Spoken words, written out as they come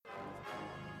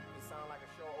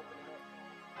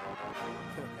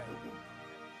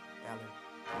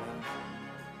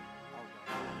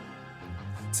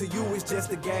To you, it's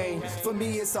just a game. For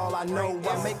me, it's all I know.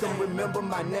 I make them remember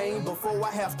my name before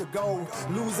I have to go.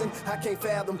 Losing, I can't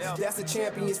fathom. That's a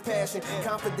champion's passion.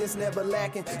 Confidence never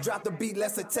lacking. Drop the beat,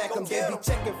 let's attack them. They be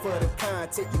checking for the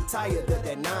content. You tired of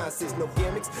that nonsense. No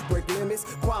gimmicks, break limits.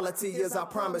 Quality is I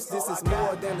promise. This is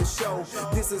more than a show.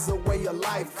 This is a way of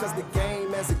life. Cause the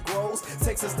game as it grows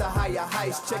takes us to higher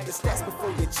heights. Check the stats before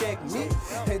you check me.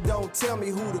 And don't tell me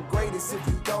who the greatest if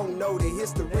you don't know the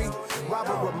history.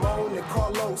 Robert Ramon and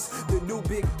Carlos, the new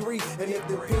big three. And if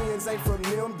the opinions ain't from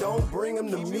them, don't bring them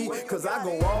to me. Cause I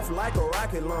go off like a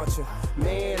rocket launcher.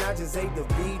 Man, I just ate the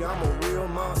beat, I'm a real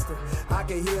monster. I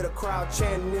can hear the crowd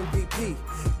chanting MVP.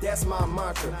 That's my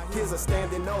mantra. Here's a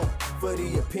standing O for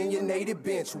the opinionated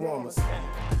bench warmers.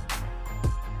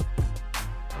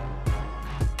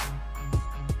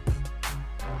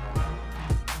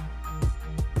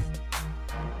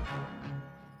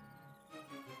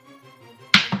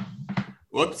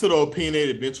 Welcome to the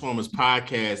Opinionated Benchwarmers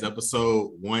podcast,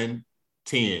 episode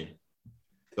 110.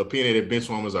 The Opinionated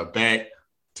Benchwarmers are back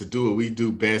to do what we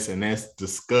do best, and that's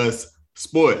discuss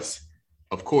sports.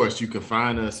 Of course, you can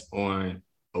find us on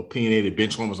Opinionated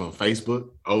Benchwarmers on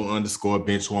Facebook,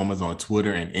 O_Benchwarmers on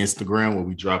Twitter and Instagram, where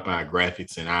we drop our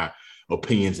graphics and our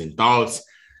opinions and thoughts.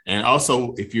 And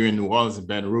also, if you're in New Orleans and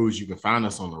Baton Rouge, you can find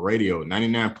us on the radio,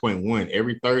 99.1,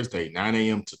 every Thursday, 9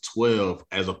 a.m. to 12,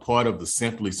 as a part of the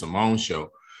Simply Simone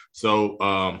Show.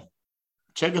 So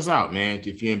check us out, man.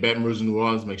 If you're in Baton Rouge and New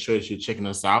Orleans, make sure that you're checking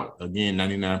us out. Again,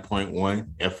 99.1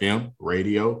 FM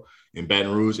radio in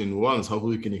Baton Rouge and New Orleans.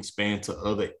 Hopefully, we can expand to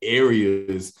other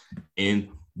areas in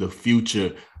the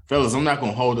future. Fellas, I'm not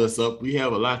going to hold us up. We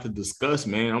have a lot to discuss,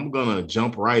 man. I'm going to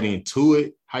jump right into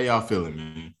it. How y'all feeling,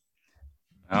 man?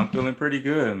 I'm feeling pretty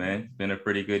good, man. It's been a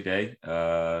pretty good day.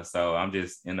 So I'm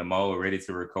just in the mode, ready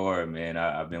to record, man.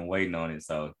 I've been waiting on it,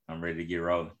 so I'm ready to get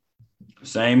rolling.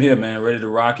 Same here, man. Ready to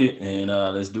rock it, and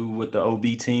let's do what the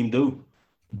OB team do.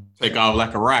 Take off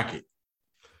like a rocket.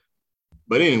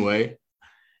 But anyway,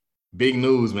 big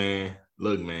news, man.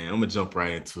 Look, man, I'm gonna jump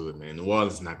right into it, man. New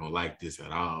Orleans is not gonna like this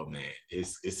at all, man.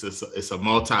 It's a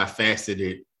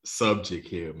multifaceted subject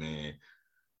here, man.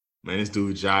 Man, this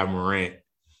dude Ja Morant.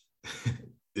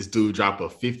 This dude dropped a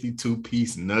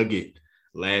 52-piece nugget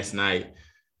last night,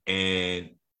 and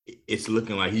it's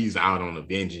looking like he's out on a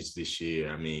vengeance this year.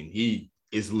 I mean, he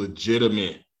is a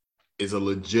legitimate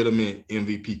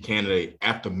MVP candidate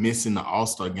after missing the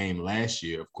All-Star game last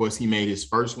year. Of course, he made his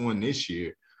first one this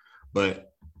year,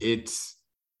 but it's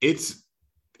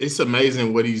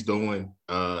amazing what he's doing.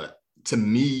 To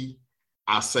me,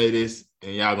 I'll say this,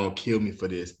 and y'all gonna kill me for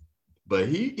this, but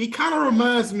he kind of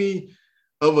reminds me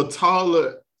of a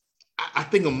taller, I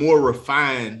think a more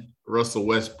refined Russell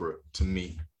Westbrook to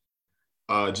me,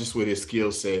 just with his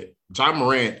skill set. Ja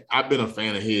Morant, I've been a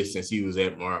fan of his since he was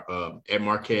at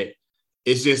Marquette.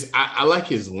 It's just I like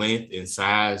his length and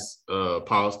size, for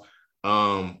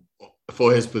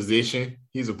his position.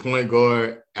 He's a point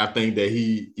guard. I think that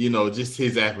he, just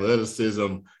his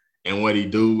athleticism and what he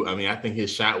do. I mean, I think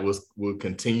his shot will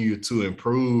continue to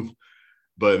improve.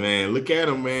 But man, look at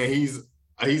him, man.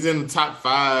 He's in the top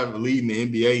 5 leading the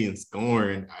NBA in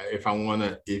scoring. If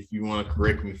you want to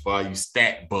correct me for all you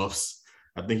stat buffs,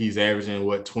 I think he's averaging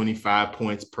 25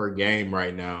 points per game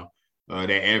right now. That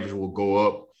average will go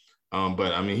up.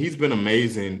 But I mean, he's been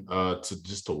amazing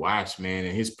to watch, man,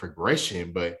 and his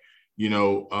progression. But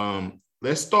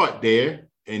let's start there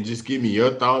and just give me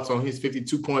your thoughts on his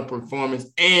 52-point performance.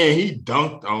 And he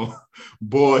dunked on,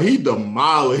 boy, he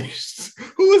demolished.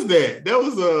 Who was that? That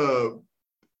was the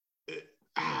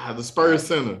Spurs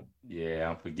center. Yeah,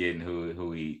 I'm forgetting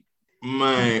who he.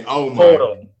 Man, oh my.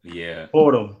 Portal. Yeah.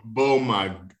 Portal. Oh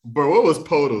my, bro, what was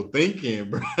Poto thinking,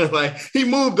 bro? Like, he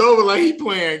moved over like he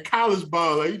playing college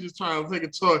ball. Like, he just trying to take a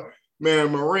charge.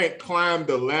 Man, Morant climbed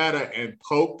the ladder and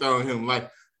poked on him. Like,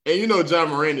 and Ja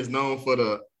Morant is known for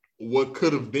the what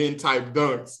could have been type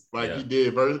dunks, like he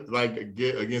did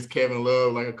against Kevin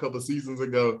Love like a couple of seasons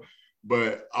ago.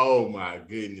 But oh my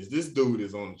goodness, this dude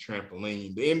is on the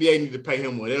trampoline. The NBA need to pay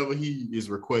him whatever he is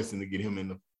requesting to get him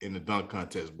in the dunk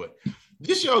contest. But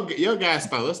just your guys'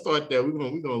 thought. Let's start there. We're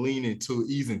gonna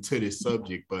ease into this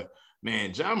subject. But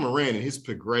man, Ja Morant and his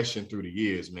progression through the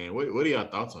years, man. What are y'all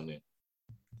thoughts on that?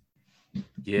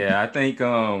 Yeah, I think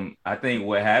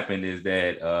what happened is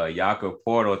that Jakob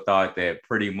Portal thought that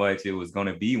pretty much it was going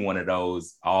to be one of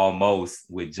those almost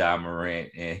with Ja Morant,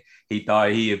 and he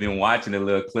thought he had been watching the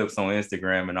little clips on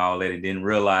Instagram and all that, and didn't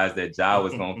realize that Ja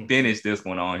was going to finish this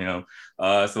one on him.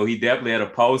 So he definitely had a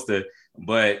poster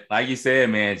But like you said,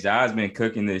 man, Ja's been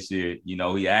cooking this year. You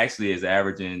know, he actually is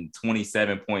averaging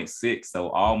 27.6, so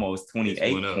almost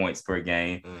 28 points per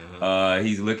game.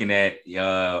 He's looking at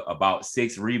about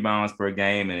 6 rebounds per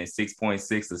game and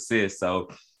 6.6 assists. So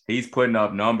he's putting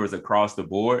up numbers across the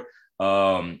board.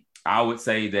 I would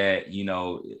say that, you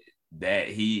know, that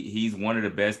he's one of the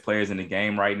best players in the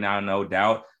game right now, no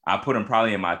doubt. I put him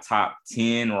probably in my top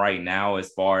 10 right now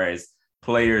as far as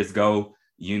players go.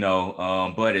 You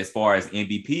know, but as far as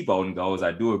MVP voting goes,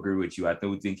 I do agree with you. I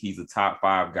do think he's a top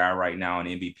 5 guy right now in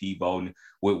MVP voting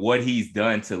with what he's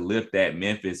done to lift that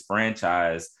Memphis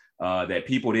franchise that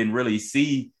people didn't really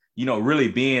see, you know, really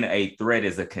being a threat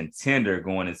as a contender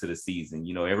going into the season.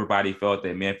 You know, everybody felt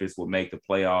that Memphis would make the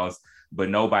playoffs, but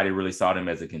nobody really saw them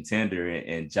as a contender.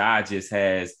 And Ja just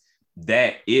has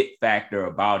that it factor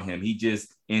about him. He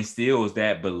just instills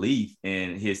that belief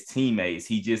in his teammates.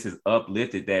 He just has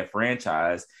uplifted that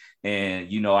franchise. And,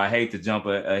 you know, I hate to jump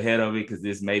ahead of it because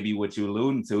this may be what you're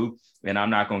alluding to, and I'm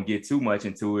not going to get too much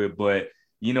into it. But,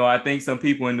 you know, I think some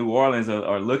people in New Orleans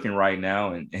are looking right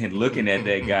now and looking at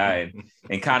that guy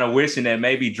and kind of wishing that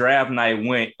maybe draft night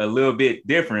went a little bit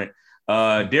differently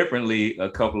a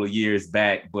couple of years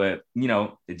back. But, you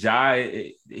know, Ja,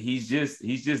 he's just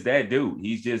that dude.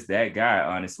 He's just that guy,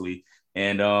 honestly.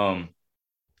 And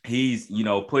he's, you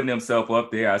know, putting himself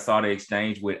up there. I saw the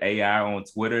exchange with AI on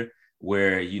Twitter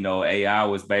where, you know, AI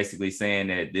was basically saying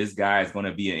that this guy is going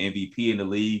to be an MVP in the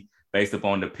league based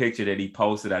upon the picture that he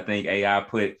posted. I think AI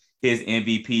put his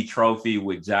MVP trophy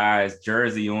with Ja's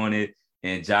jersey on it.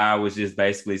 And Ja was just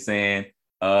basically saying,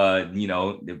 you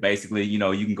know, basically, you know,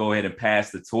 you can go ahead and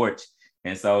pass the torch.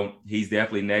 And so he's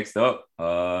definitely next up.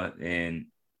 And,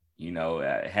 you know,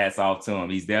 hats off to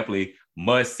him. He's definitely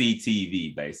must see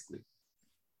TV, basically.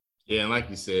 Yeah, and like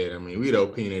you said, I mean, we the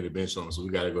opinionated bench on, so we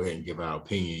got to go ahead and give our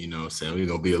opinion. You know what I'm saying? We're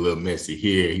going to be a little messy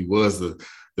here. He was the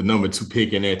number 2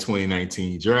 pick in that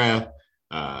 2019 draft.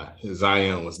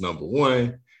 Zion was number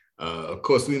 1. Of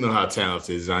course, we know how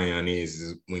talented Zion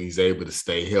is when he's able to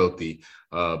stay healthy.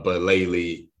 But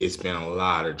lately, it's been a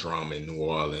lot of drama in New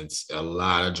Orleans, a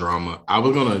lot of drama. I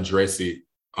was going to address it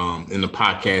in the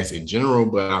podcast in general,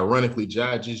 but ironically,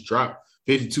 Ja just dropped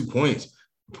 52 points.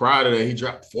 Prior to that, he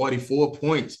dropped 44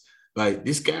 points. Like,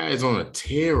 this guy is on a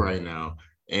tear right now.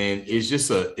 And it's just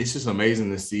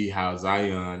amazing to see how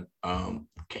Zion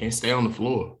can't stay on the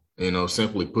floor. You know,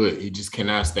 simply put, he just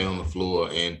cannot stay on the floor.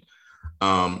 And,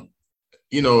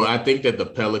 you know, I think that the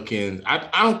Pelicans,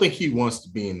 I don't think he wants to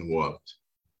be in New Orleans.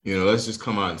 You know, let's just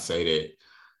come out and say that.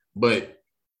 But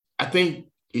I think,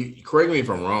 correct me if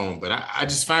I'm wrong, but I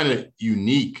just find it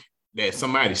unique that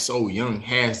somebody so young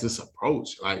has this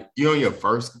approach. Like, you're on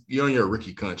your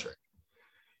rookie contract.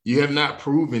 You have not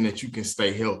proven that you can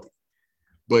stay healthy,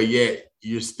 but yet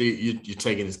you're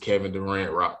taking this Kevin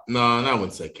Durant route. No, I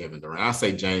wouldn't say Kevin Durant. I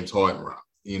say James Harden route.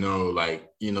 You know, like,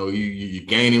 you know, you're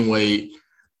gaining weight.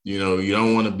 You know, you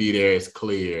don't want to be there. It's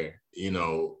clear. You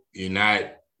know, you're not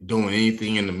doing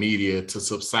anything in the media to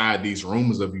subside these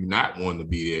rumors of you not wanting to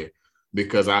be there.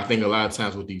 Because I think a lot of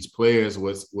times with these players,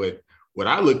 what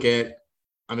I look at,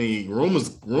 I mean,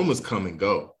 rumors come and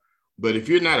go. But if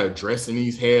you're not addressing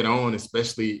these head on,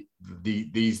 especially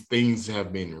these things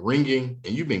have been ringing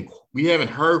and we haven't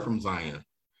heard from Zion,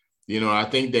 you know, I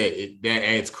think that that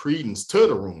adds credence to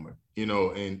the rumor, you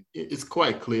know, and it's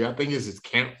quite clear. I think it's his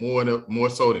camp more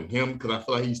so than him, because I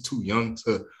feel like he's too young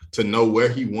to know where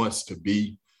he wants to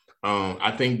be.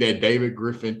 I think that David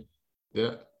Griffin,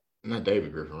 not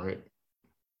David Griffin, right?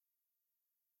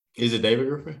 Is it David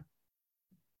Griffin?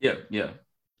 Yeah.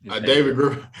 David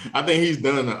Griffin, I think he's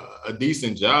done a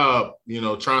decent job, you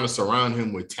know, trying to surround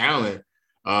him with talent.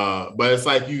 But it's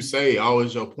like you say,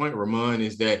 always your point, Ramon,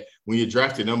 is that when you're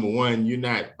drafted number 1, you're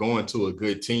not going to a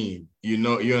good team. You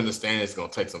know, you understand it's going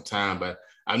to take some time, but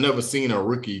I've never seen a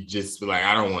rookie just be like,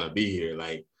 I don't want to be here.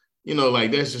 Like, you know,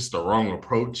 like that's just the wrong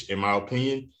approach, in my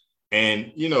opinion.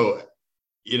 And, you know,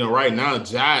 right now,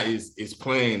 Ja is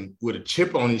playing with a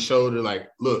chip on his shoulder. Like,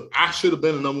 look, I should have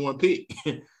been a number 1 pick.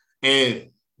 And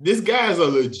this guy is a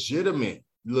legitimate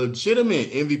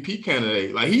MVP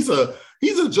candidate. Like, he's a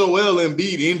Joel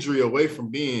Embiid injury away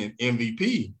from being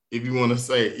MVP, if you want to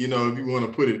say, you know, if you want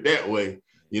to put it that way.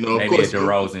 You know, maybe of course,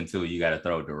 DeRozan too. You got to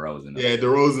throw DeRozan. Yeah,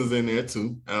 DeRozan's in there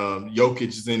too. Jokic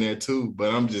is in there too.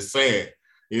 But I'm just saying,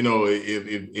 you know,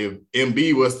 if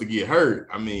Embiid was to get hurt,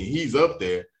 I mean, he's up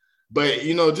there. But,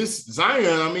 you know, just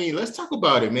Zion, I mean, let's talk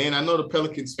about it, man. I know the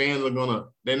Pelicans fans they're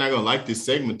not gonna like this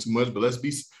segment too much, but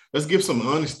let's give some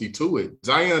honesty to it.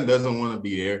 Zion doesn't want to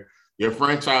be there. Your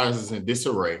franchise is in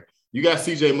disarray. You got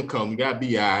CJ McCollum, you got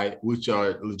BI, which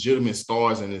are legitimate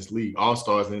stars in this league, all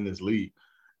stars in this league.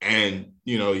 and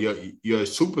your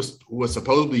super was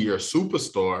supposedly your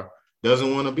superstar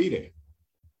doesn't want to be there.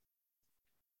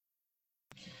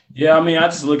 Yeah, I mean, I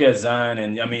just look at Zion,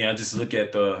 and I mean, I just look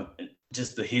at the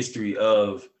history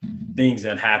of things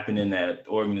that happen in that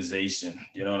organization.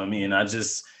 You know what I mean?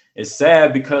 It's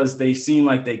sad because they seem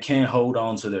like they can't hold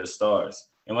on to their stars.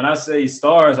 And when I say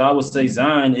stars, I would say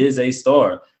Zion is a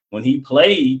star. When he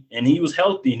played and he was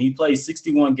healthy and he played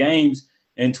 61 games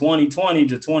in 2020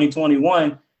 to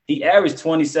 2021, he averaged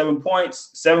 27 points,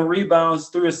 7 rebounds,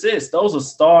 3 assists. Those are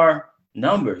star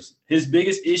numbers. His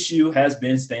biggest issue has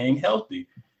been staying healthy.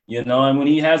 And when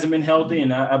he hasn't been healthy,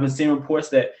 and I've been seeing reports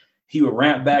that he would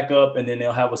ramp back up and then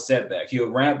they'll have a setback. He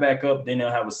would ramp back up, then they'll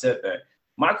have a setback.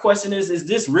 My question is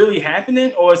this really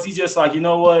happening? Or is he just like, you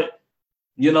know what?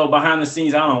 Behind the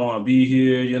scenes, I don't want to be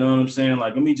here. You know what I'm saying?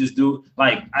 Like, let me just do,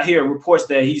 like, I hear reports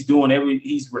that he's doing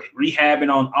he's rehabbing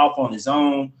off on his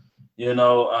own. I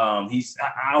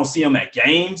don't see him at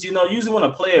games. Usually when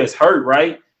a player is hurt,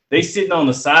 right, they sitting on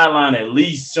the sideline at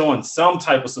least showing some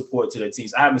type of support to their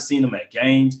teams. I haven't seen them at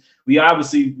games. We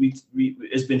obviously,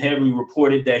 it's been heavily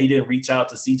reported that he didn't reach out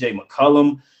to CJ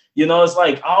McCollum. It's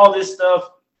like all this stuff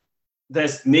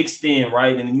that's mixed in,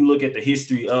 right? And then you look at the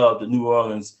history of the New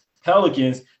Orleans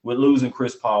Pelicans with losing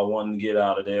Chris Paul wanting to get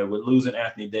out of there, with losing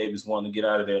Anthony Davis wanting to get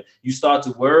out of there. You start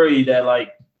to worry that,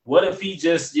 like, what if he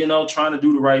just, trying to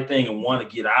do the right thing and want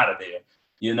to get out of there?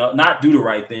 Not do the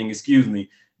right thing, excuse me.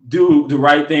 Do the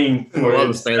right thing for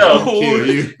himself.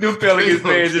 New Pelicans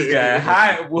fans just got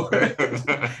hot, boy.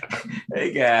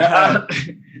 They got hot.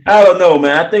 I don't know,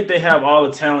 man. I think they have all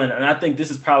the talent, and I think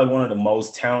this is probably one of the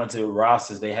most talented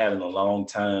rosters they had in a long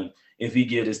time if he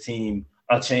give his team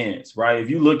a chance, right? If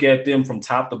you look at them from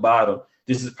top to bottom,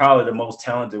 this is probably the most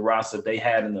talented roster they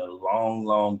had in a long,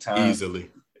 long time.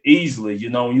 Easily.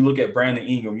 When you look at Brandon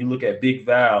Ingram, you look at Big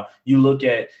Val, you look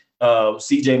at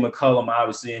CJ McCollum,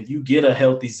 obviously, and you get a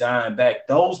healthy Zion back.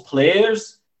 Those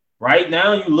players, right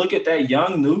now, you look at that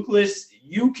young nucleus,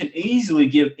 you can easily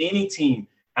give any team,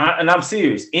 and I'm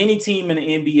serious, any team in the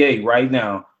NBA right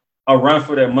now a run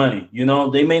for their money.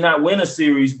 They may not win a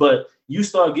series, but you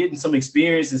start getting some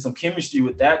experience and some chemistry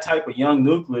with that type of young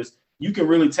nucleus, you can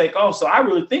really take off. So I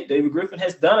really think David Griffin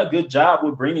has done a good job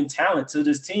with bringing talent to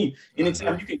this team.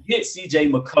 Anytime you can get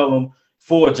CJ McCollum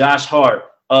for Josh Hart,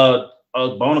 a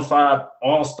bona fide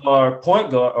all-star point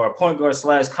guard or point guard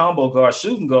 / combo guard,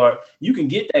 shooting guard, you can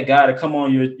get that guy to come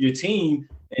on your team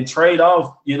and trade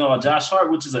off, a Josh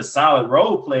Hart, which is a solid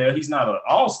role player. He's not an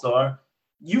all-star.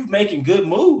 You're making good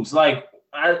moves. Like,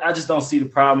 I just don't see the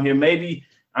problem here. Maybe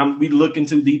we looking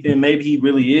too deep in. Maybe he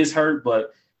really is hurt,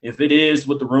 but if it is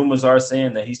what the rumors are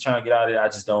saying that he's trying to get out of it, I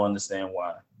just don't understand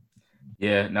why.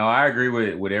 Yeah, no, I agree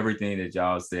with everything that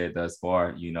y'all said thus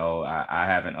far. I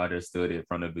haven't understood it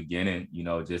from the beginning,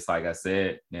 just like I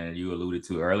said, and you alluded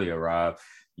to earlier, Rob,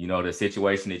 the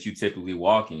situation that you typically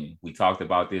walk in. We talked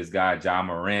about this guy, Ja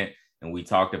Morant, and we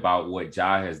talked about what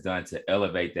Ja has done to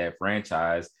elevate that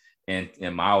franchise. And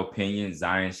in my opinion,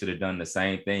 Zion should have done the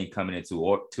same thing coming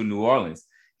into New Orleans.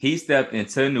 He stepped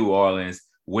into New Orleans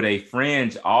with a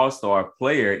fringe all-star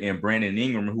player in Brandon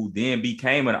Ingram, who then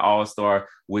became an all-star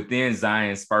within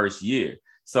Zion's first year.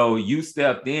 So you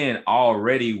stepped in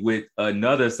already with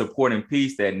another supporting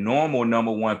piece that normal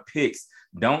number one picks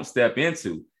don't step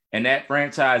into. And that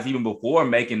franchise, even before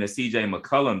making the CJ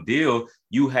McCollum deal,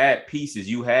 you had pieces,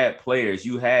 you had players,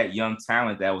 you had young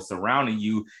talent that was surrounding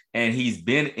you. And he's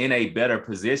been in a better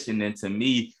position than, to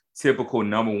me, typical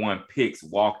number one picks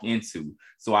walk into.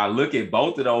 So I look at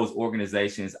both of those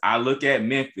organizations. I look at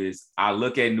Memphis, I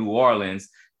look at New Orleans,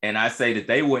 and I say that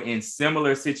they were in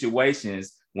similar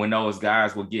situations when those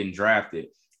guys were getting drafted.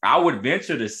 I would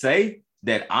venture to say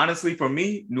that, honestly, for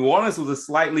me, New Orleans was a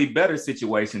slightly better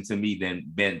situation to me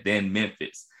than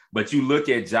Memphis. But you look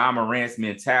at Ja Morant's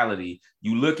mentality,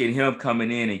 you look at him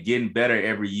coming in and getting better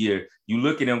every year. You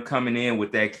look at him coming in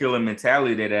with that killer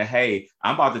mentality that, hey,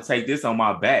 I'm about to take this on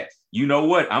my back. You know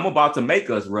what? I'm about to make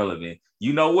us relevant.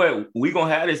 You know what? We're going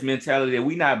to have this mentality that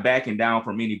we're not backing down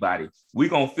from anybody. We're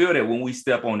going to feel that when we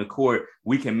step on the court,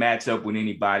 we can match up with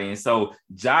anybody. And so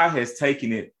Ja has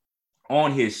taken it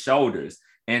on his shoulders.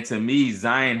 And to me,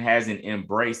 Zion hasn't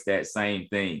embraced that same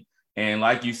thing. And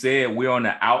like you said, we're on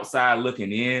the outside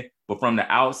looking in, but from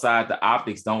the outside, the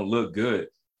optics don't look good.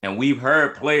 And we've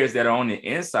heard players that are on the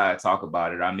inside talk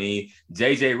about it. I mean,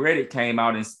 JJ Redick came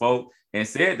out and spoke and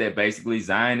said that basically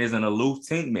Zion is an aloof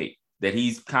teammate, that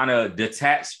he's kind of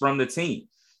detached from the team.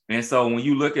 And so when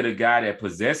you look at a guy that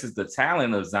possesses the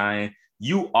talent of Zion,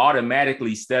 you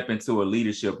automatically step into a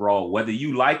leadership role, whether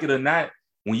you like it or not.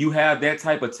 When you have that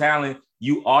type of talent,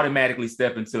 you automatically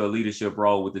step into a leadership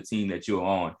role with the team that you're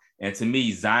on. And to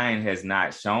me, Zion has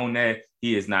not shown that.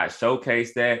 He has not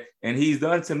showcased that. And he's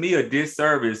done, to me, a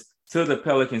disservice to the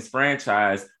Pelicans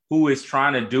franchise, who is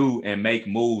trying to do and make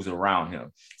moves around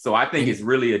him. So I think it's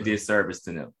really a disservice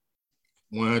to them.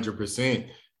 100%.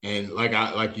 And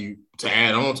to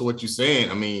add on to what you're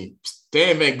saying, I mean,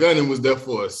 Stan Van Gundy was there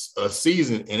for a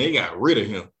season and they got rid of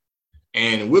him.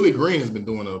 And Willie Green has been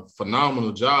doing a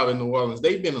phenomenal job in New Orleans.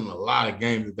 They've been in a lot of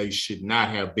games that they should not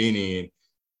have been in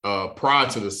prior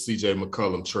to the CJ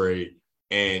McCollum trade.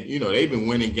 And, you know, they've been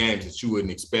winning games that you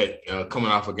wouldn't expect. Coming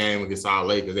off a game against our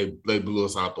Lakers, they blew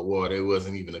us out the water. It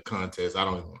wasn't even a contest. I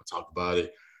don't even want to talk about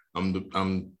it.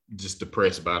 I'm just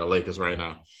depressed by the Lakers right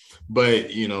now.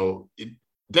 But, you know,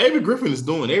 David Griffin is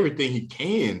doing everything he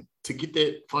can to get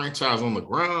that franchise on the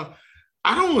ground.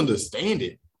 I don't understand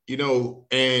it, you know,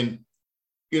 and,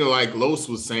 you know, like Los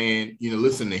was saying, you know,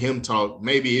 listen to him talk.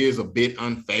 Maybe it is a bit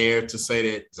unfair to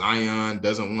say that Zion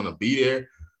doesn't want to be there,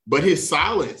 but his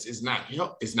silence is not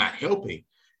helping.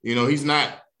 You know, he's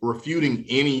not refuting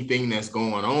anything that's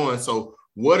going on. So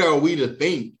what are we to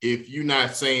think if you're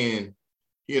not saying,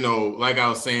 you know, like I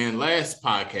was saying last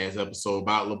podcast episode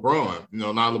about LeBron, you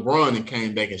know, now LeBron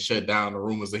came back and shut down the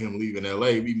rumors of him leaving LA,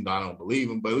 even though I don't believe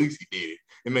him, but at least he did it.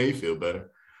 It made me feel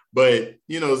better. But,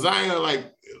 you know, Zion,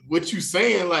 like, what you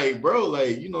saying, like, bro,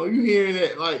 like, you know, you hearing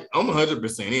that, like, I'm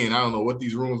 100% in. I don't know what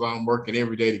these rumors are. I'm working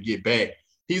every day to get back.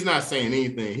 He's not saying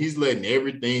anything. He's letting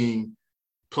everything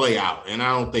play out. And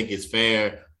I don't think it's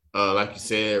fair, like you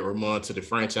said, Ramon, to the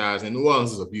franchise. And New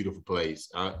Orleans is a beautiful place.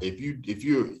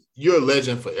 You're a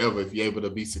legend forever if you're able to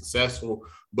be successful.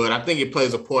 But I think it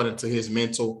plays a part into his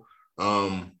mental.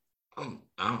 I'm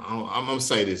gonna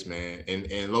say this, man,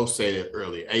 and Lo said it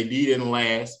earlier. AD didn't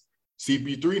last.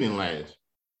 CP3 didn't last.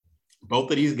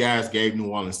 Both of these guys gave New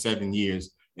Orleans 7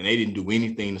 years, and they didn't do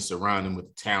anything to surround them with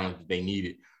the talent that they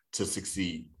needed to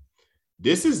succeed.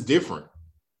 This is different.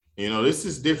 You know, this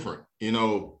is different. You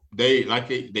know,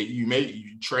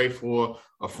 you trade for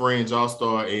a fringe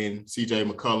all-star in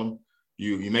CJ McCollum.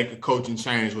 You make a coaching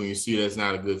change when you see that's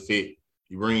not a good fit.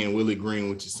 You bring in Willie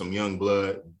Green, which is some young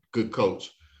blood, good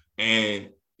coach. And,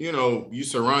 you know, you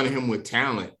surrounded him with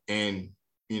talent, and,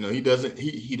 you know, he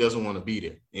doesn't want to be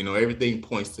there. You know, everything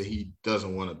points to he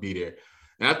doesn't want to be there.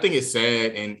 And I think it's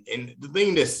sad. And the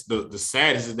thing that's the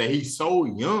saddest is that he's so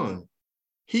young.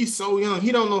 He's so young.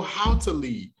 He don't know how to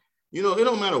lead. You know, it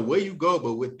don't matter where you go,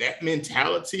 but with that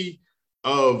mentality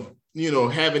of, you know,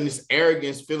 having this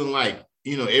arrogance, feeling like,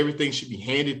 you know, everything should be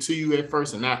handed to you at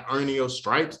first and not earning your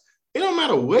stripes. It don't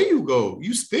matter where you go.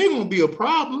 You still going to be a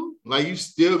problem. Like, you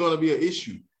still going to be an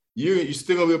issue. You're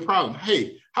still going to be a problem.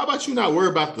 Hey, how about you not worry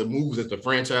about the moves that the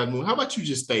franchise move? How about you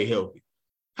just stay healthy?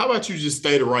 How about you just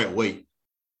stay the right weight?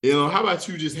 You know, how about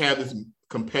you just have this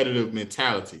competitive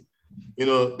mentality? You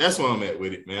know, that's where I'm at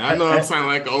with it, man. I know I'm sounding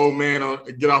like an old man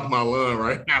get off my lawn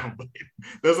right now, but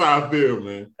that's how I feel,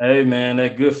 man. Hey, man,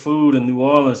 that good food in New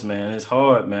Orleans, man, it's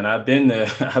hard, man. I've been there.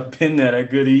 That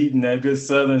good eating, that good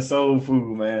Southern soul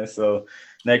food, man. So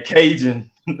that Cajun.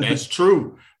 That's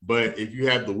true. But if you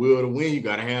have the will to win, you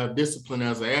got to have discipline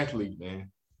as an athlete,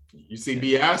 man. You see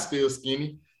B.I. still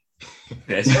skinny.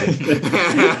 That's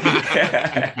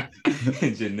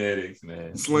genetics,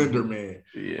 man. Slender man.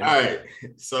 Yeah. All right.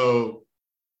 So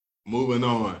moving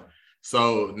on.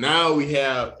 So now we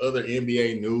have other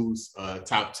NBA news,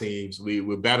 top teams.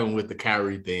 We're battling with the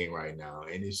Kyrie thing right now,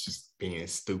 and it's just being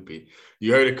stupid.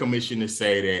 You heard the commissioner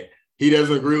say that he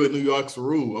doesn't agree with New York's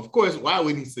rule. Of course, why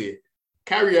would he say it?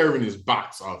 Kyrie Irving is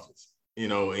box office, you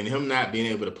know, and him not being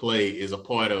able to play is a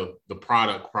part of the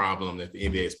product problem that the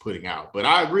NBA is putting out. But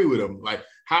I agree with him. Like,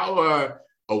 how are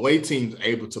away teams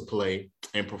able to play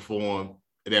and perform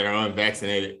that are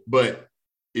unvaccinated? But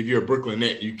if you're a Brooklyn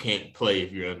Net, you can't play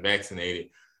if you're unvaccinated.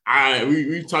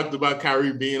 We talked about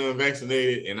Kyrie being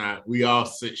unvaccinated, and we all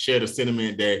share the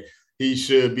sentiment that he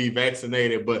should be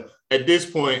vaccinated. But at this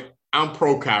point, I'm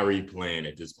pro Kyrie playing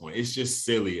at this point. It's just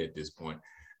silly at this point.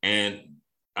 And,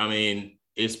 I mean,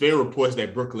 it's been reports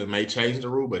that Brooklyn may change the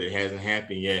rule, but it hasn't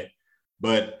happened yet.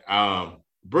 But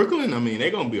Brooklyn, I mean, they're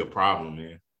going to be a problem,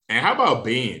 man. And how about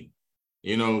Ben?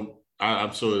 You know,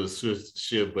 I'm sure it's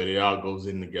shift, but it all goes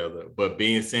in together. But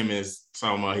Ben Simmons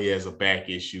talking about he has a back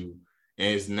issue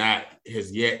and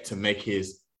has yet to make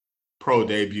his pro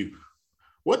debut.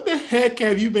 What the heck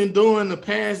have you been doing the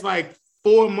past,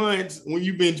 4 months when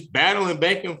you've been battling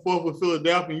back and forth with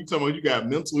Philadelphia and you talking about you got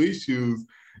mental issues?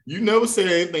 You never said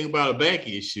anything about a back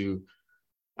issue.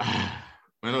 Man,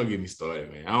 don't get me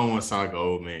started, man. I don't want to sound like an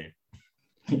old man.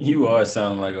 You are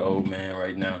sounding like an old man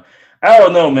right now. I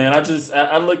don't know, man.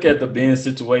 I look at the Ben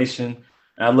situation.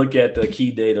 I look at the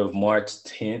key date of March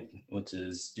 10th, which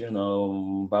is,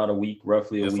 about a week,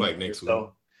 roughly a That's week. like next week.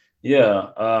 So,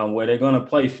 yeah, where they're going to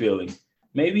play Philly.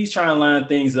 Maybe he's trying to line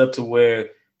things up to where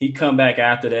he come back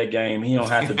after that game. He don't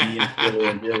have to be in Philly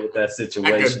and deal with that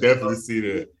situation. I could definitely see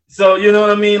that. So, you know what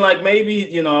I mean? Like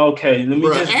maybe, okay, let me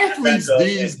just athletes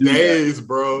these days,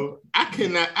 bro. I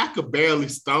could barely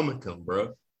stomach them,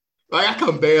 bro. Like I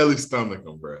can barely stomach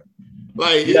them, bro.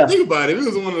 Like think about it. It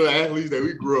was one of the athletes that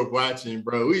we grew up watching,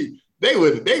 bro. They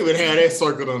would have that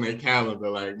circled on their calendar,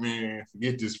 like, man,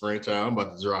 forget this franchise. I'm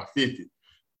about to draw 50.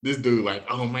 This dude, like,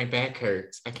 oh, my back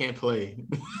hurts. I can't play.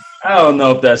 I don't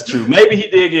know if that's true. Maybe he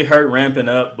did get hurt ramping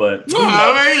up, but no,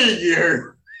 I mean, he get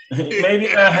hurt. Maybe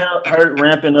that hurt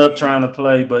ramping up trying to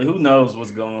play, but who knows what's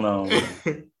going on.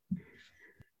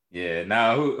 Yeah,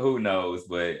 now who knows?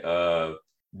 But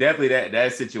definitely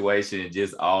that situation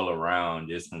just all around,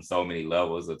 just from so many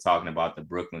levels of talking about the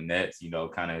Brooklyn Nets,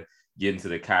 kind of getting to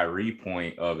the Kyrie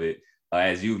point of it.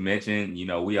 As you mentioned,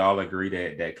 we all agree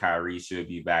that Kyrie should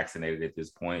be vaccinated at this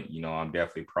point. I'm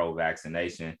definitely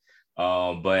pro-vaccination.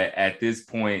 But at this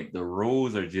point, the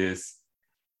rules are just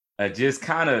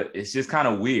kind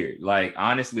of weird. Like,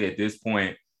 honestly, at this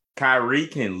point, Kyrie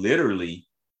can literally,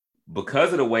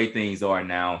 because of the way things are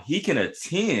now, he can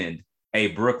attend a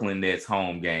Brooklyn Nets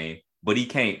home game, but he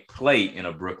can't play in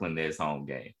a Brooklyn Nets home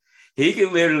game. He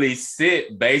can literally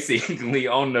sit basically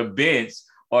on the bench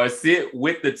or sit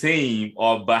with the team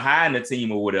or behind the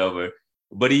team or whatever,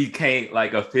 but he can't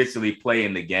like officially play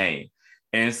in the game.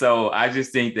 And so I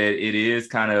just think that it is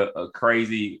kind of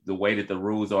crazy the way that the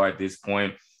rules are at this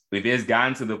point. If it's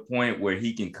gotten to the point where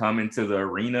he can come into the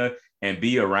arena and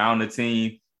be around the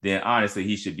team, then honestly,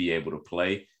 he should be able to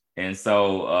play. And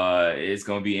so it's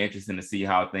going to be interesting to see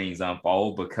how things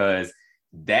unfold, because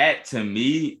that to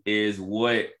me is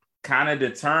what kind of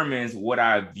determines what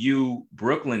I view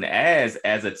Brooklyn as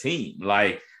a team.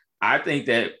 Like, I think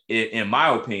that in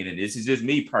my opinion, this is just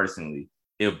me personally,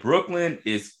 if Brooklyn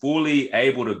is fully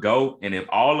able to go, and if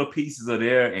all the pieces are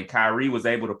there and Kyrie was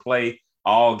able to play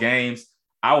all games,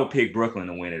 I would pick Brooklyn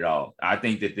to win it all. I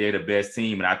think that they're the best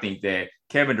team, and I think that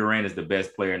Kevin Durant is the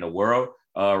best player in the world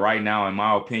right now, in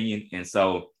my opinion. And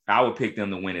so I would pick them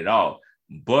to win it all.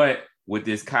 But with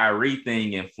this Kyrie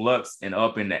thing in flux and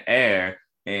up in the air,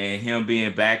 and him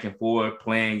being back and forth,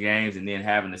 playing games, and then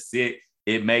having to sit,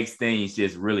 it makes things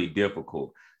just really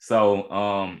difficult. So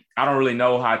I don't really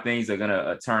know how things are going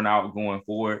to turn out going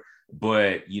forward.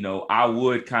 But, I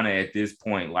would kind of at this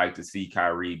point like to see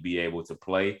Kyrie be able to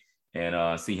play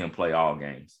and see him play all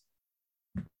games.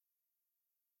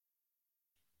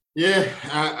 Yeah,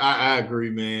 I agree,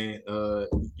 man.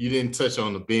 You didn't touch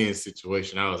on the Ben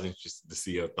situation. I was interested to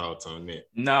see your thoughts on that.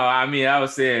 No, I mean, I would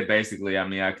say basically,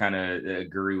 I kind of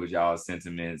agree with y'all's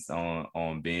sentiments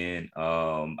on Ben.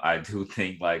 I do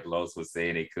think, like Los was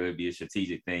saying, it could be a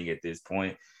strategic thing at this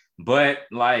point. But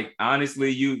like,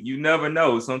 honestly, you never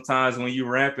know. Sometimes when you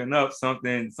ramping up,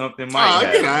 something might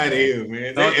happen. Get out of here,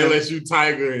 man. That LSU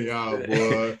Tiger and y'all,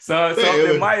 boy.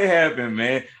 Something might happen,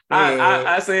 man.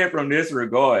 I say it from this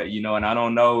regard, and I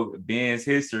don't know Ben's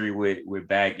history with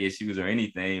back issues or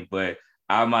anything, but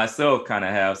I myself kind of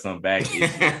have some back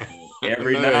issues.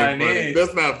 Every now and then.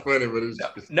 That's not funny, but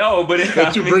it's no, but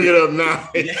you bring it up now.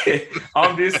 Yeah,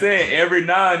 I'm just saying, every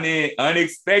now and then,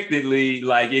 unexpectedly,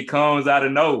 like it comes out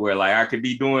of nowhere. Like I could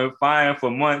be doing fine for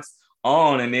months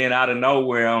on, and then out of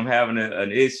nowhere, I'm having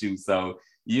an issue. So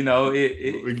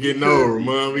we're getting old,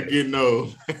 man. We're getting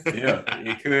old. Yeah,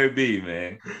 it could be,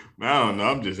 man. I don't know.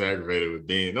 I'm just aggravated with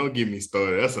Ben. Don't get me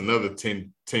started. That's another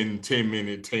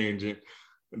 10-minute tangent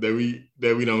that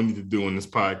we don't need to do on this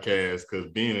podcast,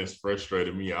 because Ben has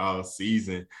frustrated me all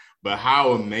season. But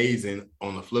how amazing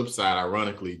on the flip side,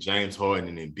 ironically, James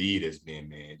Harden and Embiid has been,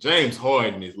 man. James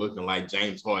Harden is looking like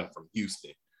James Harden from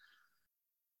Houston.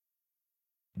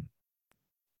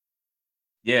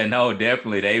 Yeah, no,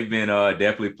 definitely. They've been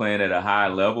definitely playing at a high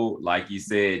level. Like you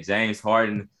said, James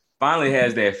Harden finally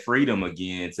has that freedom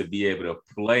again to be able to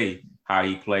play how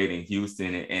he played in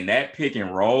Houston. And that pick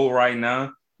and roll right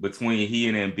now between he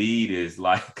and Embiid is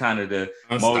like kind of the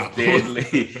most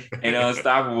deadly and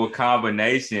unstoppable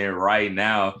combination right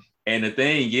now. And the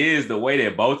thing is, the way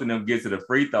that both of them get to the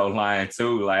free throw line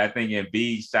too, like I think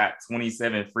Embiid shot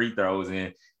 27 free throws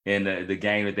in the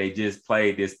game that they just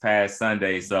played this past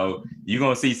Sunday. So you're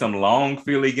going to see some long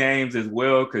Philly games as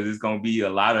well, because it's going to be a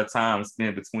lot of time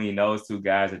spent between those two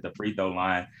guys at the free throw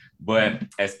line. But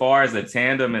as far as a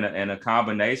tandem and a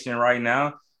combination right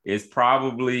now, it's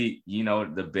probably,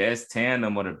 the best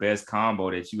tandem or the best combo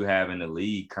that you have in the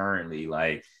league currently.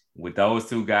 Like with those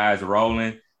two guys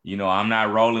rolling, I'm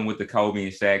not rolling with the Kobe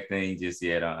and Shaq thing just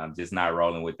yet. I'm just not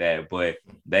rolling with that, but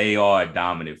they are a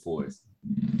dominant force.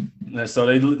 So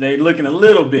they looking a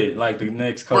little bit like the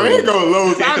next Bro, Kobe. he go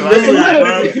Los. I know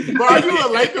that, bro. Are you a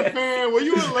Laker fan? Were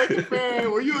you a Laker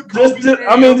fan? Were you a Kobe fan?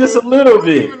 I mean, just a little I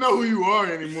bit. don't even know who you are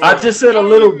anymore. I just said a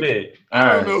little bit.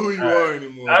 I don't know who you are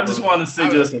anymore. I just want to say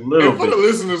just a little and for bit. the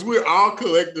listeners, we're all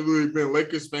collectively been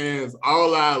Lakers fans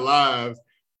all our lives.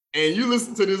 And you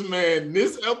listen to this man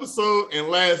this episode and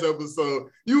last episode,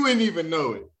 you wouldn't even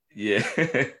know it. Yeah.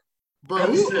 Bro,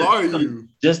 who are you?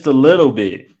 Just a little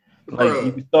bit. Bro,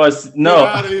 like you start no.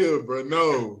 Get out of here, bro.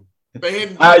 No.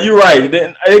 You're right.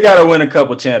 They gotta win a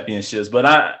couple championships, but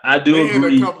I do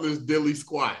agree. They accomplish dilly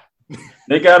squat.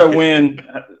 They gotta win.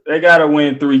 They gotta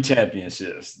win 3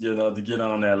 championships, to get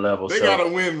on that level. They gotta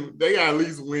win. They gotta at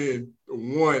least win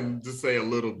one to say a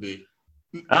little bit.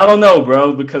 I don't know,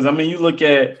 bro, because I mean, you look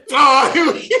at.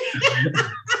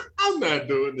 I'm not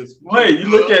doing this. Wait, you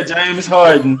look at James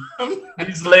Harden.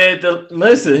 He's led the.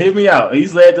 Listen, hear me out.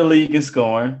 He's led the league in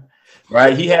scoring,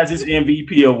 right? He has his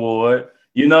MVP award.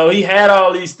 He had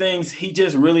all these things. He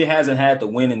just really hasn't had the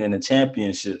winning in the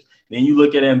championships. Then you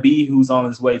look at Embiid, who's on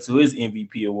his way to his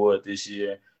MVP award this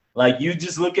year. Like, you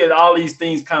just look at all these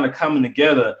things kind of coming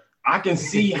together. I can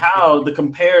see how the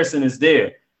comparison is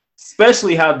there,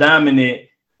 especially how dominant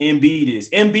Embiid is.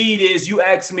 Embiid is, you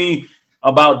ask me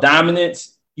about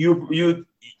dominance,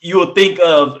 you'll think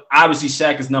of, obviously,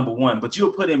 Shaq is number 1, but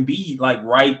you'll put Embiid like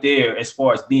right there as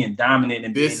far as being dominant.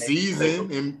 And this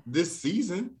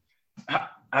season.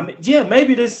 I mean, yeah,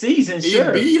 maybe this season,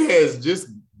 sure. Embiid has just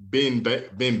been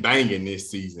banging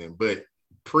this season, but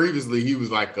previously he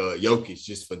was like a Jokic,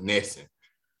 just finessing.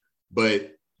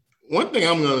 But one thing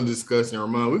I'm going to discuss, and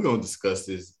Ramon, we're going to discuss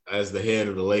this as the head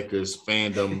of the Lakers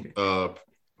fandom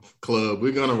club.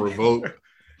 We're going to revoke.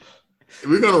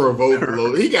 We're going to revoke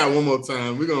below. He got one more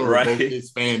time. We're going to revoke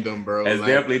his fandom, bro. That's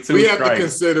definitely too. We have to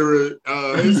consider it.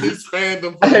 His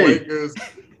fandom for the Lakers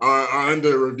are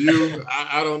under review.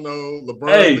 I don't know.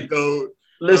 LeBron the GOAT.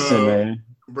 Listen, man.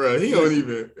 Bro, he don't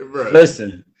even. Bro.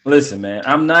 Listen, man.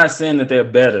 I'm not saying that they're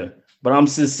better, but I'm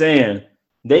just saying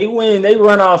they win. They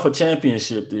run off a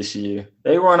championship this year.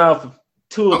 They run off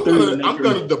 2 or 3. I'm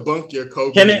gonna debunk your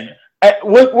Kobe.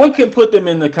 What can put them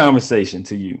in the conversation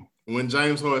to you? When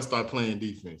James Harden start playing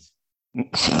defense.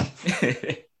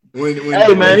 Hey,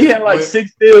 man, he had like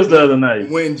 6 steals the other night.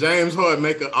 When James Harden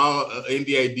make an all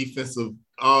NBA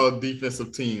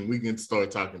defensive team, we can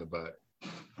start talking about it.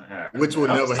 Which would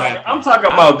never happen. I'm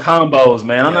talking about combos,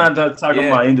 man. I'm not talking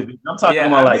about individuals. I'm talking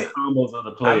about combos of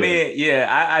the players. I mean,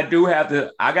 I do have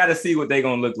to. I got to see what they're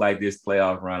gonna look like this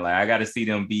playoff run. Like, I got to see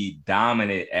them be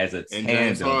dominant as a tandem. And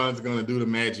James Harden's gonna do the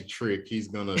magic trick. He's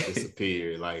gonna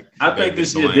disappear. Like, I think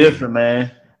this year different,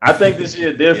 man. I think this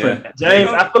year different. James,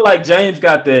 I feel like James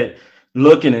got that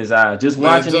look in his eye. Just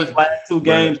watching these last 2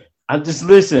 games. I just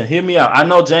listen. Hear me out. I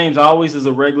know James always is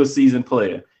a regular season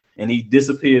player, and he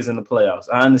disappears in the playoffs.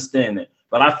 I understand that.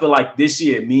 But I feel like this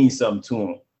year it means something to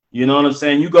him. You know what I'm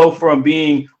saying? You go from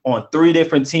being on 3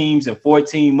 different teams in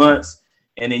 14 months,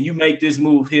 and then you make this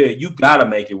move here. You got to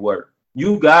make it work.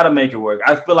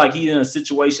 I feel like he's in a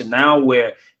situation now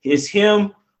where it's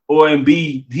him or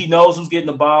Embiid. He knows who's getting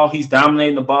the ball. He's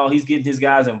dominating the ball. He's getting his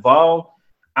guys involved.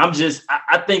 I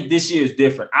think this year is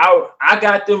different. I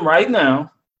got them right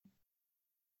now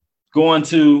going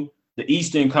to the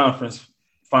Eastern Conference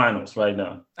Finals right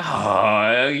now.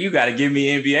 Oh, you got to give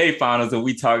me NBA Finals. Are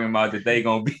we talking about that they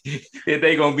gonna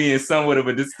be in somewhat of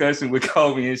a discussion with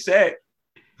Kobe and Shaq?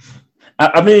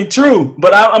 I mean, true,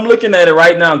 but I'm looking at it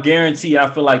right now. Guarantee,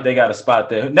 I feel like they got a spot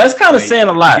there. That's kind of saying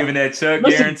a lot. Giving that Chuck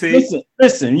guarantee.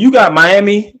 Listen. You got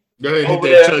Miami. Go ahead, hit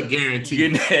that Chuck guarantee.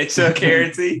 Getting that Chuck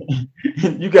guarantee.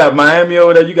 You got Miami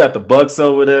over there. You got the Bucks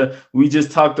over there. We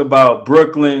just talked about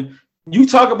Brooklyn. You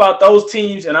talk about those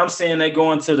teams, and I'm saying they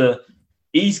going to the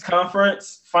East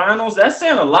Conference Finals. That's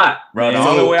saying a lot, bro. The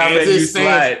only way I'm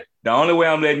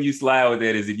letting you slide with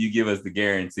that is if you give us the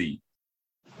guarantee.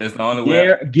 That's the only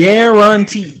way.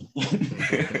 Guarantee.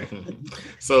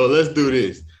 So let's do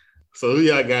this. So who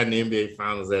y'all got in the NBA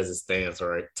Finals as it stands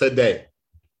right today?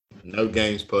 No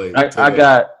games played.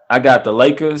 I got the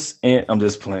Lakers, and I'm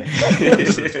just playing. That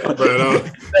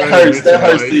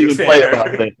hurts to even play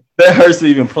about that. That hurts to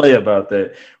even play about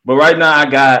that. But right now, I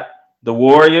got the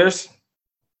Warriors,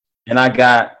 and I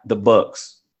got the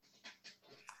Bucks.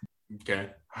 Okay.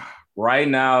 Right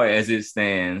now, as it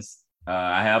stands,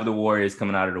 I have the Warriors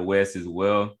coming out of the West as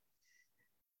well.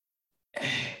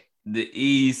 The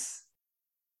East,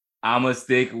 I'm going to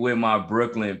stick with my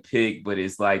Brooklyn pick, but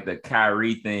it's like the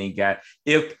Kyrie thing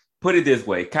put it this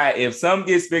way, if something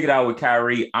gets figured out with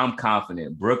Kyrie, I'm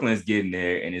confident Brooklyn's getting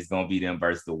there and it's going to be them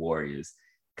versus the Warriors.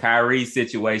 Kyrie's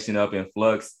situation up in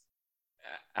flux,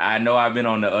 I know I've been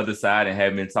on the other side and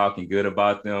have been talking good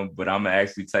about them, but I'm gonna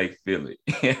actually take Philly.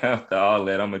 After all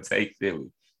that, I'm gonna take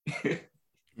Philly.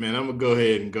 Man, I'm gonna go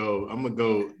ahead and go. I'm gonna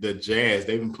go the Jazz.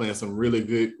 They've been playing some really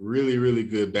good, really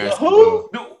good basketball.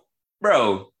 No,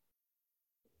 bro.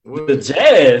 The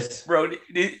Jazz, bro.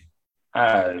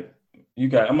 You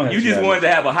just wanted to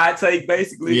have a hot take,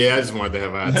 basically. Yeah, I just wanted to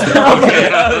have a hot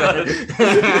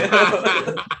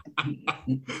take.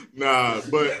 Nah,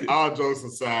 but all jokes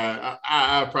aside,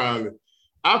 I probably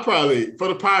for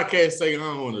the podcast sake, I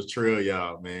don't want to trail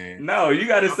y'all, man. No, you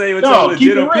got to say what your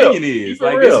legit opinion is.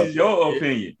 Like real. This is your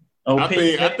opinion. I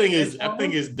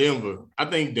think it's Denver. I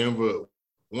think Denver,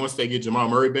 once they get Jamal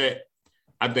Murray back,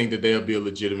 I think that they'll be a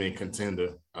legitimate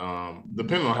contender.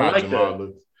 Depending on how Jamal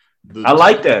looks. I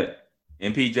like that.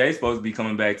 And PJ's supposed to be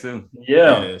coming back too.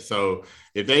 Yeah. So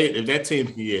if that team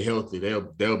can get healthy,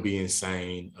 they'll be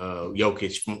insane.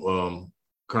 Jokic,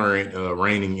 current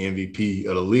reigning MVP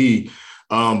of the league.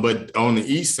 But on the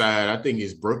East side, I think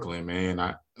it's Brooklyn, man.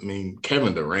 I mean,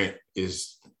 Kevin Durant,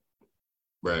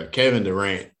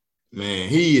 man,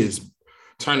 he is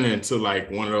turning into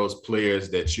like one of those players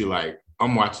that you're like,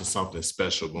 I'm watching something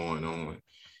special going on.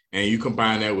 And you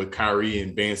combine that with Kyrie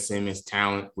and Ben Simmons'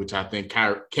 talent, which I think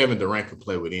Kevin Durant could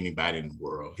play with anybody in the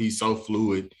world. He's so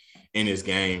fluid in his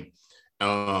game.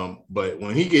 But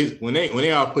when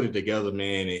they all put it together,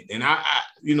 man, and I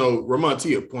Ramon, to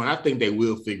your point, I think they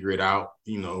will figure it out.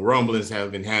 Rumblings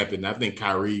haven't happened. I think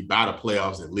Kyrie, by the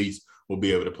playoffs at least, will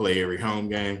be able to play every home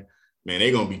game. Man,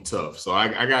 they're gonna be tough. So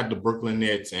I got the Brooklyn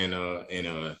Nets and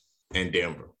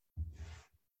Denver.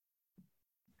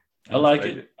 I like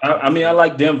it. I mean, I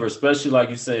like Denver, especially like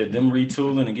you said, them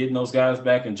retooling and getting those guys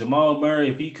back. And Jamal Murray,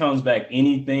 if he comes back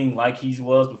anything like he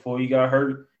was before he got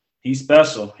hurt, he's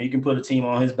special. He can put a team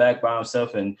on his back by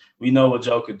himself, and we know what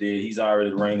Joker did. He's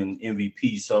already reigning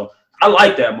MVP. So I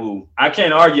like that move. I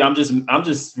can't argue. I'm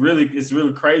just really, it's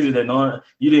really crazy that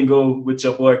you didn't go with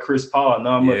your boy Chris Paul.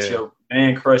 Not much your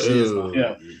man crush is on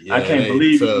him. Yeah, I can't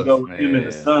believe you can go with him and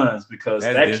the Suns because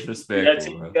that's disrespectful. That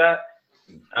team got.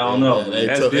 I don't know.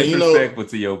 That's disrespectful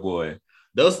to your boy.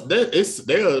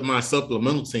 They're my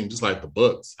supplemental team, just like the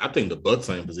Bucks. I think the Bucks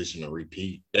are in position to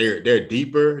repeat. They're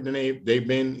deeper than they've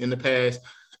been in the past.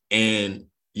 And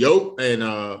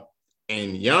Giannis,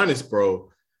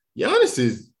 bro.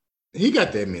 Giannis he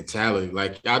got that mentality.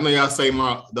 Like I know y'all say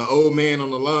the old man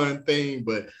on the line thing,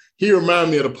 but he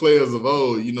reminded me of the players of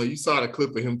old. You saw the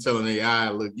clip of him telling AI,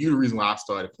 "Look, you're the reason why I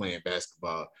started playing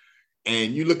basketball."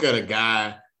 And you look at a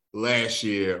guy last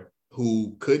year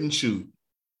who couldn't shoot,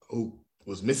 who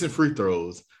was missing free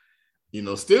throws,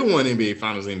 still won NBA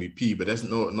Finals MVP, but that's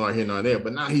nor here nor there.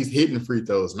 But now he's hitting free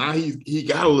throws. Now he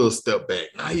got a little step back.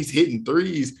 Now he's hitting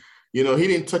threes. He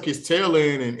didn't tuck his tail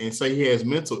in and say he has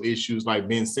mental issues like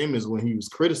Ben Simmons when he was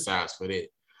criticized for that.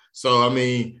 So, I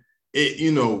mean,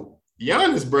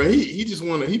 Giannis, bro,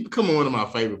 he become one of my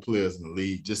favorite players in the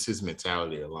league, just his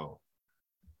mentality alone.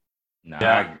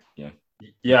 Yeah,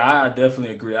 I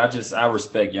definitely agree. I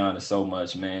respect Giannis so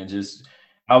much, man.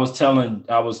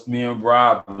 Me and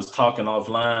Rob was talking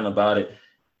offline about it,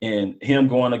 and him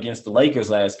going against the Lakers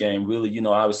last game, really,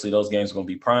 obviously those games are going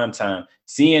to be prime time.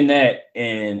 Seeing that,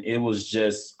 and it was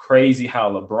just crazy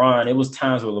how it was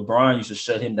times where LeBron used to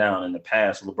shut him down in the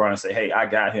past. LeBron say, "Hey, I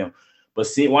got him." But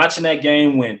watching that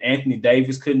game when Anthony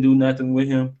Davis couldn't do nothing with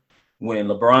him, when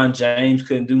LeBron James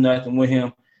couldn't do nothing with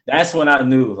him, that's when I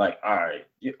knew, like, all right.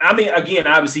 I mean, again,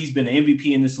 obviously he's been the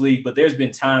MVP in this league, but there's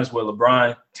been times where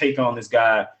LeBron take on this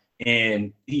guy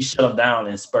and he shut him down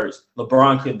in spurts.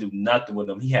 LeBron couldn't do nothing with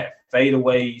him. He had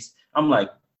fadeaways. I'm like,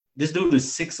 this dude is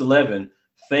 6'11",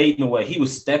 fading away. He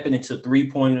was stepping into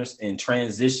three-pointers in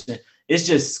transition. It's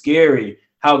just scary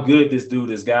how good this dude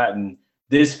has gotten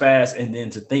this fast, and then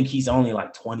to think he's only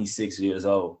like 26 years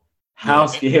old. How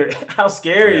scary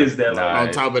is that?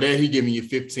 On top of that, he giving you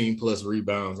 15 plus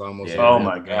rebounds almost. Oh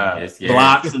my God.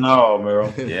 Blocks and all, bro.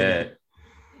 He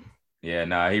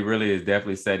really is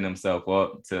definitely setting himself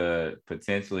up to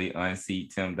potentially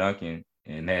unseat Tim Duncan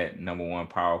in that number one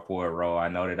power forward role. I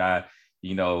know that I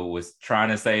was trying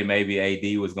to say maybe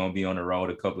AD was going to be on the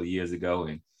road a couple of years ago,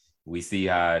 and we see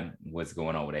what's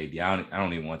going on with AD. I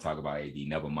don't even want to talk about AD,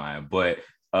 never mind. But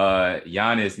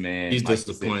Giannis, man, he's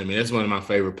disappointing me. That's one of my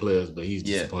favorite players, but he's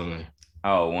disappointing.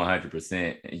 Oh,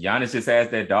 100%. Giannis just has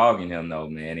that dog in him, though,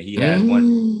 man. And he has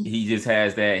one. He just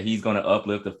has that. He's going to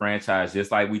uplift the franchise,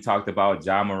 just like we talked about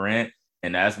Ja Morant.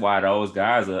 And that's why those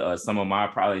guys are some of my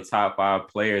probably top 5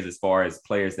 players as far as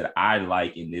players that I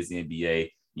like in this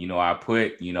NBA. I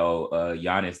put,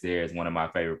 Giannis there as one of my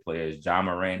favorite players. Ja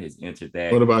Morant has entered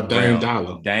that. What about Dame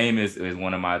Dollar? Dame is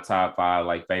one of my top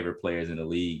 5 favorite players in the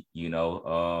league.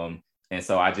 And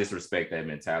so I just respect that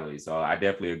mentality. So I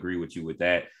definitely agree with you with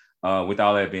that. With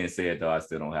all that being said, though, I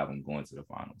still don't have them going to the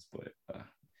finals. But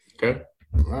okay.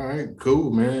 All right,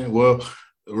 cool, man. Well,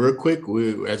 real quick,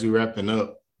 as we're wrapping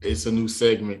up, it's a new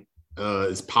segment.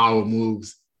 It's power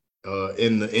moves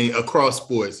in across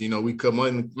sports. You know, we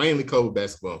mainly cover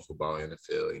basketball and football,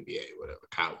 NFL, NBA, whatever,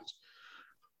 college.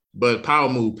 But power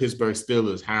move, Pittsburgh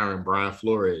Steelers hiring Brian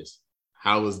Flores.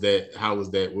 How was that?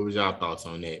 What was y'all thoughts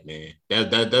on that, man?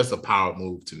 That's a power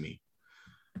move to me.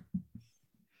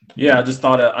 Yeah, I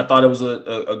thought it was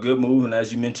a good move, and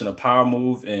as you mentioned, a power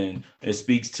move, and it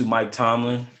speaks to Mike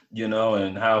Tomlin, you know,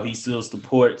 and how he still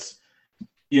supports,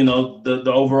 you know,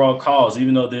 the overall cause,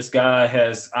 even though this guy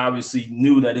has obviously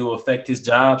knew that it will affect his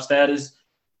job status,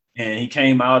 and he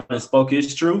came out and spoke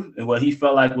his truth and what he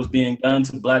felt like was being done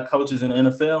to black coaches in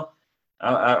the NFL.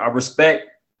 I respect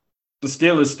the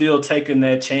Steelers still taking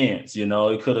that chance. You know,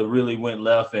 it could have really went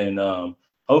left, and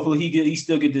hopefully he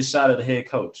still get this shot at the head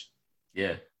coach.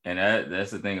 Yeah. And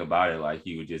that's the thing about it, like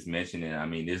you were just mentioning. I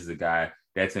mean, this is a guy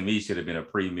that to me should have been a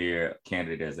premier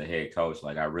candidate as a head coach.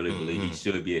 Like, I really believe he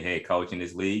should be a head coach in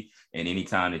this league. And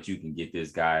anytime that you can get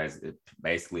this guy as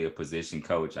basically a position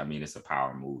coach, I mean, it's a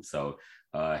power move. So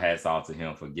hats off to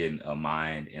him for getting a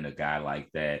mind and a guy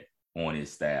like that on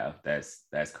his staff.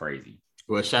 That's crazy.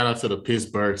 Well, shout out to the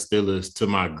Pittsburgh Steelers, to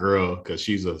my girl, because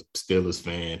she's a Steelers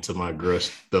fan, to my girl,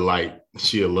 Delight.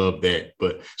 She'll love that.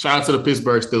 But shout out to the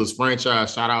Pittsburgh Steelers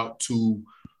franchise. Shout out to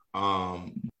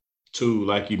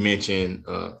like you mentioned,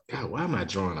 God, why am I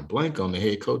drawing a blank on the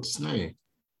head coach's name?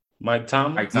 Mike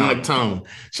Tomlin. Mike Tomlin.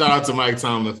 Shout out to Mike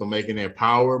Tomlin for making that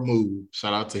power move.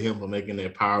 Shout out to him for making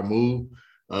that power move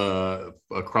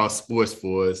across sports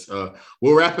for us.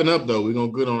 We're wrapping up, though. We're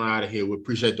going to get on out of here. We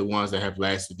appreciate the ones that have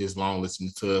lasted this long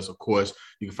listening to us. Of course,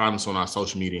 you can find us on our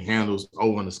social media handles,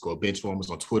 _Benchwarmers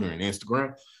on Twitter and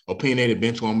Instagram, Opinionated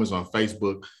Benchwarmers on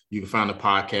Facebook. You can find the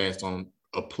podcast on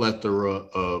a plethora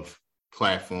of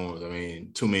platforms. I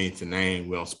mean, too many to name.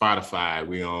 We're on Spotify.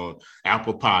 We're on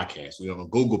Apple Podcasts. We're on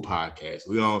Google Podcasts.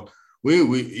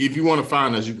 If you want to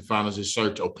find us, you can find us. Just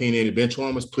search Opinionated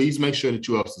Benchwarmers. Please make sure that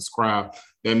you are subscribed.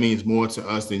 That means more to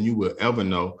us than you will ever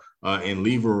know. And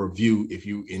leave a review if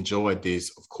you enjoyed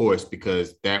this, of course,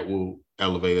 because that will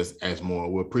elevate us as more.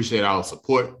 We appreciate all the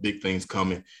support. Big things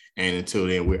coming. And until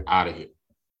then, we're out of here.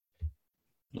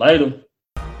 Later.